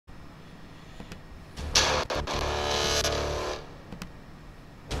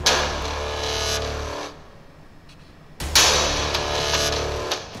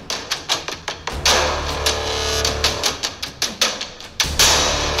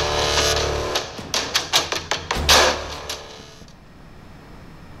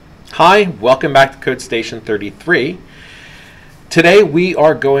Hi, welcome back to Code Station 33. Today we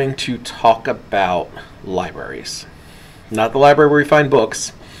are going to talk about libraries. Not the library where we find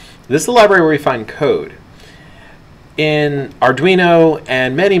books. This is the library where we find code. In Arduino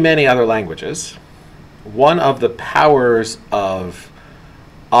and many other languages, one of the powers of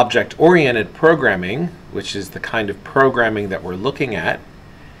object-oriented programming, which is the kind of programming that we're looking at,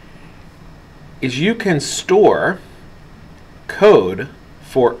 is you can store code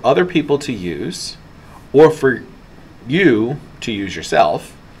for other people to use or for you to use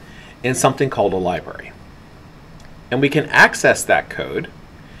yourself in something called a library. And we can access that code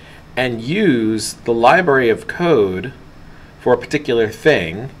and use the library of code for a particular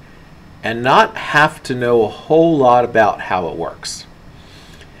thing and not have to know a whole lot about how it works.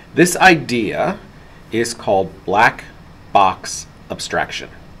 This idea is called black box abstraction.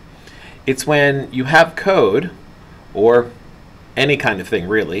 It's when you have code, or any kind of thing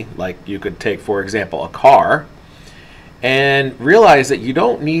really, like you could take, for example, a car, and realize that you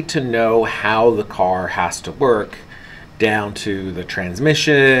don't need to know how the car has to work down to the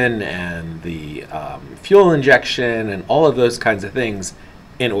transmission and the fuel injection and all of those kinds of things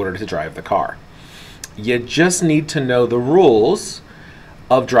in order to drive the car. You just need to know the rules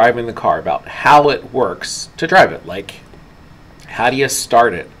of driving the car, about how it works to drive it. Like, how do you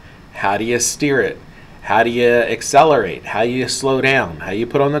start it? How do you steer it? How do you accelerate? How do you slow down? How do you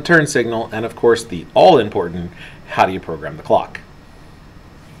put on the turn signal? And of course, the all-important, how do you program the clock?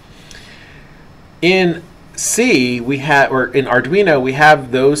 In C, we have, or in Arduino, we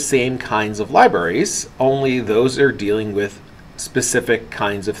have those same kinds of libraries, only those are dealing with specific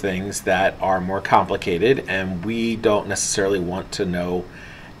kinds of things that are more complicated, and we don't necessarily want to know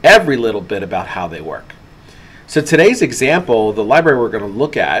every little bit about how they work. So today's example, the library we're going to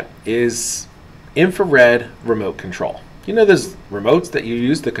look at is infrared remote control. You know those remotes that you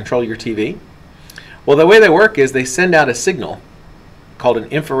use to control your TV? Well, the way they work is they send out a signal called an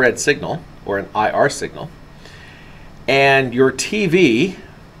infrared signal or an IR signal, and your TV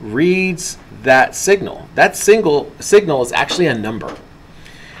reads that signal. That signal is actually a number.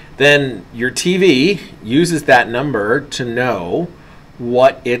 Then your TV uses that number to know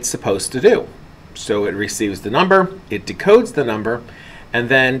what it's supposed to do. So it receives the number, it decodes the number, and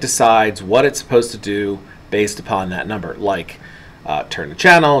then decides what it's supposed to do based upon that number, like turn the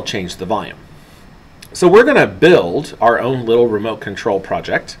channel, change the volume. So we're going to build our own little remote control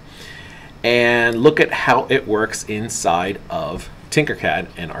project and look at how it works inside of Tinkercad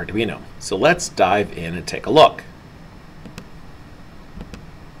and Arduino. So let's dive in and take a look.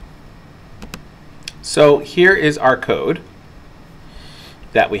 So here is our code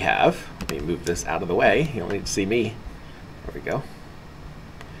that we have. Let me move this out of the way. You don't need to see me. There we go.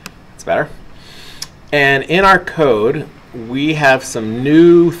 That's better. And in our code, we have some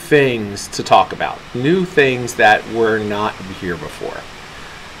new things to talk about. New things that were not here before.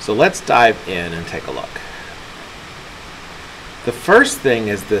 So let's dive in and take a look. The first thing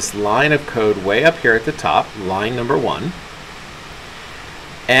is this line of code way up here at the top, line number 1.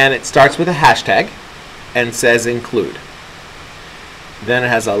 And it starts with a hashtag and says include. Then it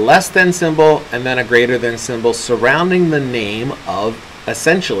has a less than symbol and then a greater than symbol surrounding the name of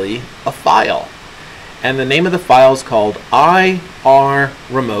essentially a file. And the name of the file is called irremote.h.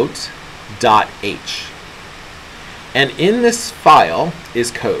 And in this file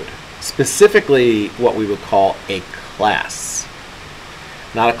is code, specifically what we would call a class.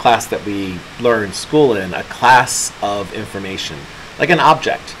 Not a class that we learn school in, a class of information, like an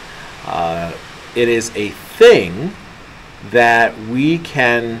object. It is a thing that we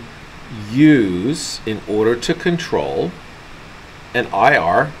can use in order to control an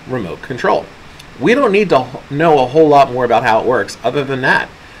IR remote control. We don't need to know a whole lot more about how it works other than that,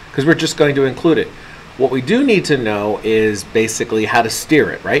 because we're just going to include it. What we do need to know is basically how to steer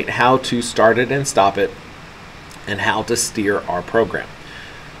it, right? How to start it and stop it, and how to steer our program.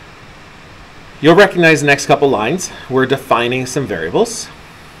 You'll recognize the next couple lines. We're defining some variables.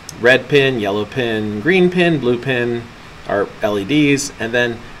 Red pin, yellow pin, green pin, blue pin are LEDs, and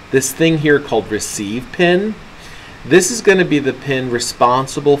then this thing here called receive pin. This is going to be the pin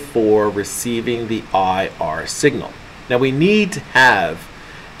responsible for receiving the IR signal. Now we need to have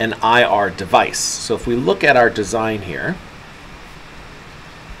an IR device. So if we look at our design here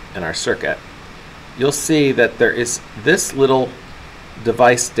and our circuit, you'll see that there is this little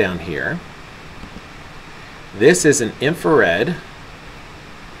device down here. This is an infrared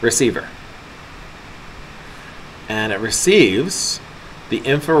receiver. And it receives the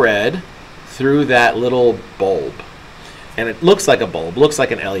infrared through that little bulb. And it looks like a bulb, looks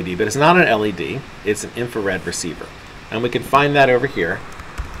like an LED, but it's not an LED, it's an infrared receiver. And we can find that over here,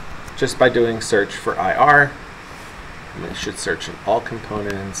 just by doing search for IR. And it should search in all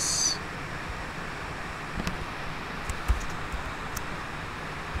components.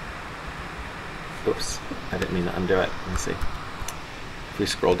 Oops, I didn't mean to undo it. Let me see. If we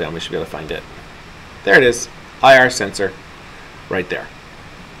scroll down, we should be able to find it. There it is, IR sensor, right there.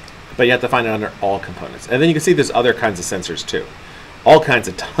 But you have to find it under all components. And then you can see there's other kinds of sensors too. All kinds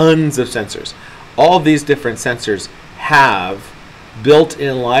of tons of sensors. All of these different sensors have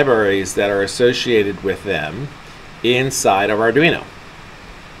built-in libraries that are associated with them inside of Arduino.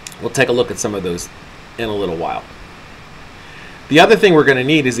 We'll take a look at some of those in a little while. The other thing we're going to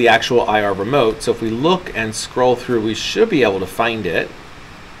need is the actual IR remote. So if we look and scroll through, we should be able to find it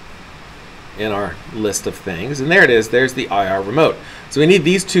in our list of things. And there it is. There's the IR remote. So we need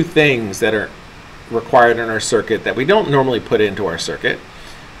these two things that are required in our circuit that we don't normally put into our circuit.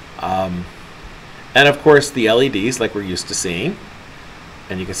 And of course the LEDs like we're used to seeing.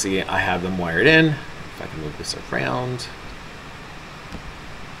 And you can see I have them wired in. If I can move this around.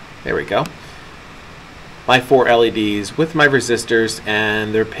 There we go. My 4 LEDs with my resistors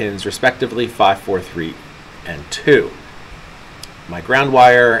and their pins respectively 5, 4, 3, and 2. My ground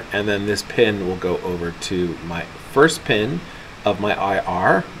wire, and then this pin will go over to my first pin of my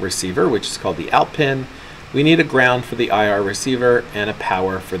IR receiver, which is called the out pin. We need a ground for the IR receiver and a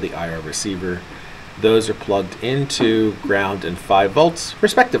power for the IR receiver. Those are plugged into ground and 5 volts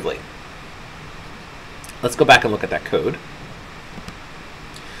respectively. Let's go back and look at that code.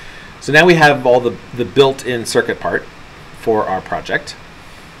 So now we have all the built-in circuit part for our project.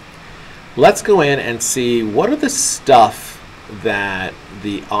 Let's go in and see what are the stuff that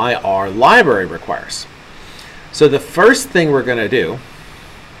the IR library requires. So the first thing we're going to do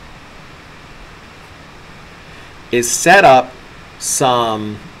is set up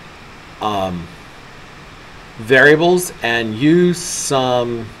some variables and use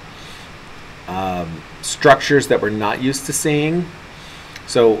some structures that we're not used to seeing.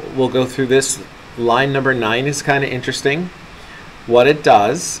 So we'll go through this. Line number 9 is kind of interesting. What it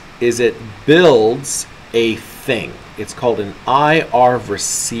does is it builds a thing. It's called an IR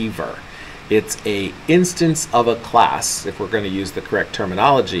receiver. It's an instance of a class, if we're going to use the correct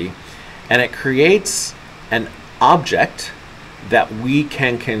terminology, and it creates an object that we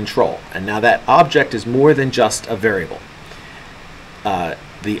can control. And now that object is more than just a variable. The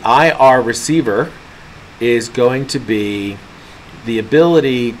IR receiver is going to be the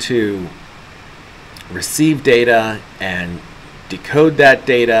ability to receive data and decode that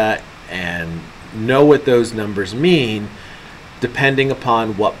data and know what those numbers mean depending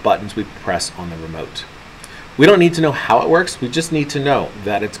upon what buttons we press on the remote. We don't need to know how it works, we just need to know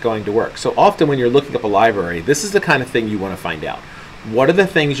that it's going to work. So often when you're looking up a library, this is the kind of thing you want to find out. What are the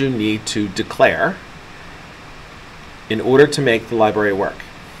things you need to declare in order to make the library work?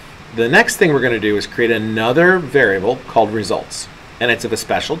 The next thing we're going to do is create another variable called results. And it's of a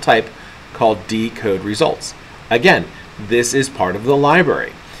special type called decode results. Again, this is part of the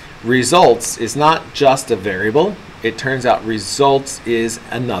library. Results is not just a variable. It turns out results is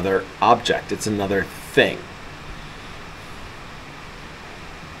another object. It's another thing.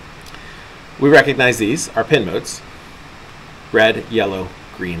 We recognize these, our pin modes. Red, yellow,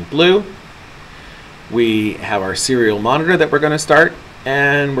 green, blue. We have our serial monitor that we're going to start,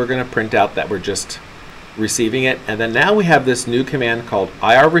 and we're going to print out that we're just receiving it. And then now we have this new command called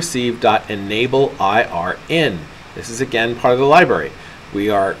irreceive.enable IR in. This is again part of the library. We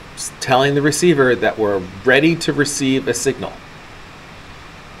are telling the receiver that we're ready to receive a signal.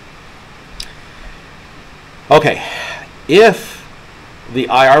 Okay, if the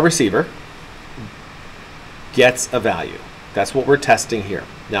IR receiver gets a value, that's what we're testing here.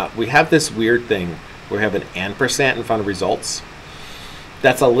 Now we have this weird thing where we have an ampersand in front of results.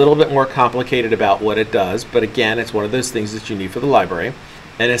 That's a little bit more complicated about what it does, but again, it's one of those things that you need for the library.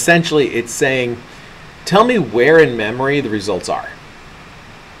 And essentially it's saying, tell me where in memory the results are.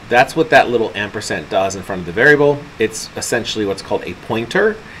 That's what that little ampersand does in front of the variable. It's essentially what's called a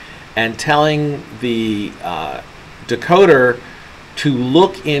pointer, and telling the decoder to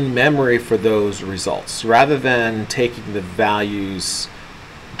look in memory for those results rather than taking the values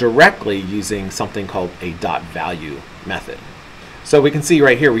directly using something called a dot value method. So we can see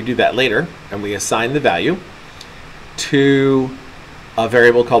right here we do that later, and we assign the value to a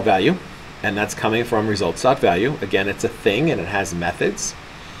variable called value, and that's coming from results.value. Again, it's a thing and it has methods.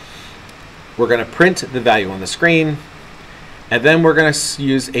 We're going to print the value on the screen, and then we're going to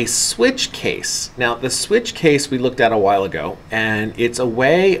use a switch case. Now the switch case we looked at a while ago, and it's a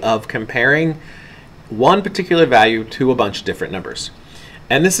way of comparing one particular value to a bunch of different numbers.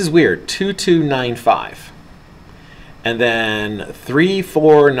 And this is weird, 2295. and then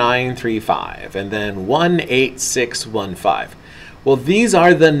 34935, and then 18615. Well, these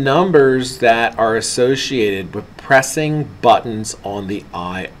are the numbers that are associated with pressing buttons on the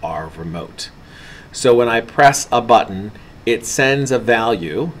IR remote. So when I press a button, it sends a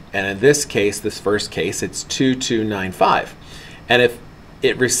value, and in this case, this first case, it's 2295. And if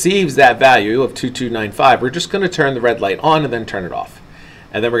it receives that value of 2295, we're just going to turn the red light on and then turn it off.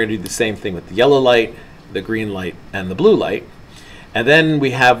 And then we're going to do the same thing with the yellow light, the green light, and the blue light. And then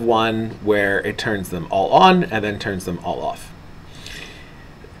we have one where it turns them all on and then turns them all off.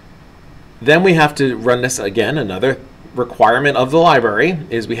 Then we have to run this again. Another requirement of the library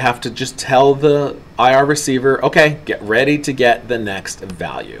is we have to just tell the IR receiver, okay, get ready to get the next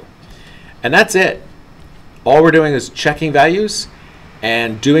value. And that's it. All we're doing is checking values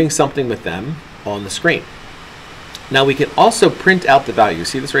and doing something with them on the screen. Now we can also print out the value.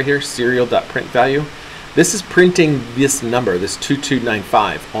 See this right here, serial.print value? This is printing this number, this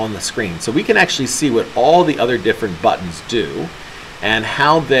 2295, on the screen. So we can actually see what all the other different buttons do and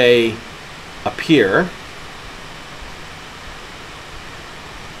how they appear,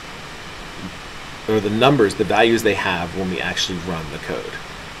 or the numbers, the values they have when we actually run the code.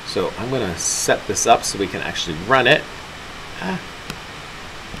 So I'm going to set this up so we can actually run it. There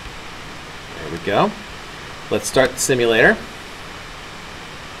we go. Let's start the simulator.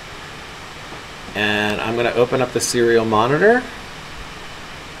 And I'm going to open up the serial monitor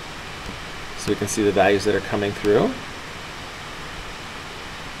so we can see the values that are coming through.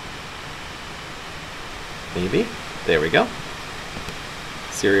 Maybe. There we go.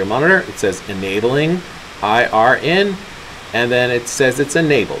 Serial monitor. It says enabling IR in, and then it says it's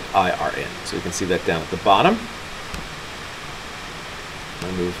enabled IR in. So we can see that down at the bottom.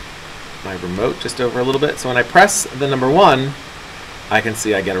 I'll move my remote just over a little bit. So when I press the number 1, I can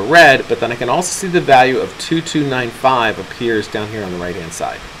see I get a red, but then I can also see the value of 2295 appears down here on the right hand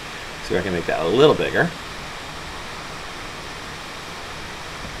side. So I can make that a little bigger.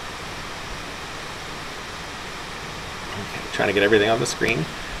 Okay, trying to get everything on the screen.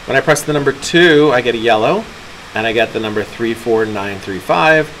 When I press the number 2, I get a yellow, and I get the number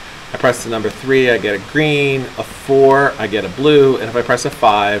 34935. I press the number 3, I get a green, a 4, I get a blue, and if I press a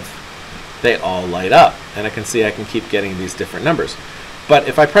 5, they all light up. And I can see I can keep getting these different numbers. But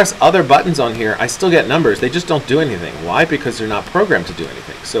if I press other buttons on here, I still get numbers. They just don't do anything. Why? Because they're not programmed to do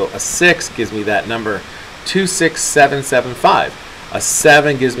anything. So a 6 gives me that number 26775. A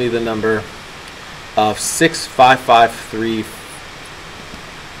 7 gives me the number of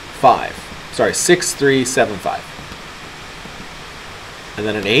 65535. Sorry, 6375. And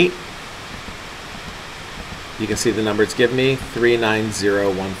then an 8, you can see the number it's given me,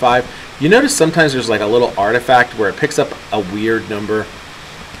 39015. You notice sometimes there's like a little artifact where it picks up a weird number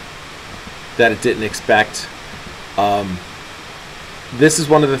that it didn't expect. This is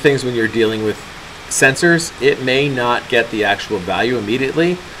one of the things when you're dealing with sensors, it may not get the actual value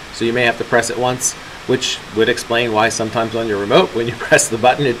immediately, so you may have to press it once, which would explain why sometimes on your remote, when you press the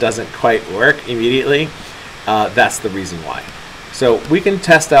button, it doesn't quite work immediately. That's the reason why. So we can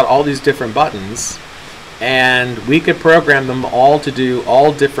test out all these different buttons, and we could program them all to do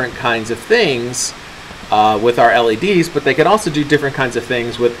all different kinds of things with our LEDs, but they can also do different kinds of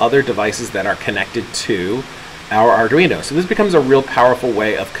things with other devices that are connected to our Arduino. So this becomes a real powerful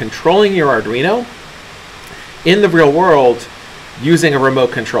way of controlling your Arduino in the real world using a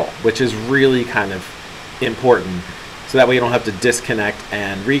remote control, which is really kind of important. So that way you don't have to disconnect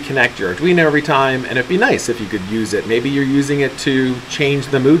and reconnect your Arduino every time. And it'd be nice if you could use it. Maybe you're using it to change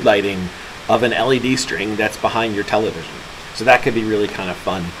the mood lighting of an LED string that's behind your television. So that could be really kind of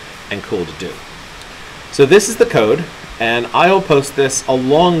fun and cool to do. So this is the code, and I'll post this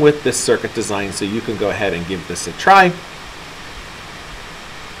along with this circuit design so you can go ahead and give this a try.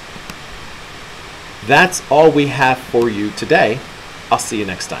 That's all we have for you today. I'll see you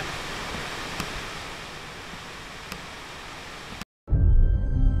next time.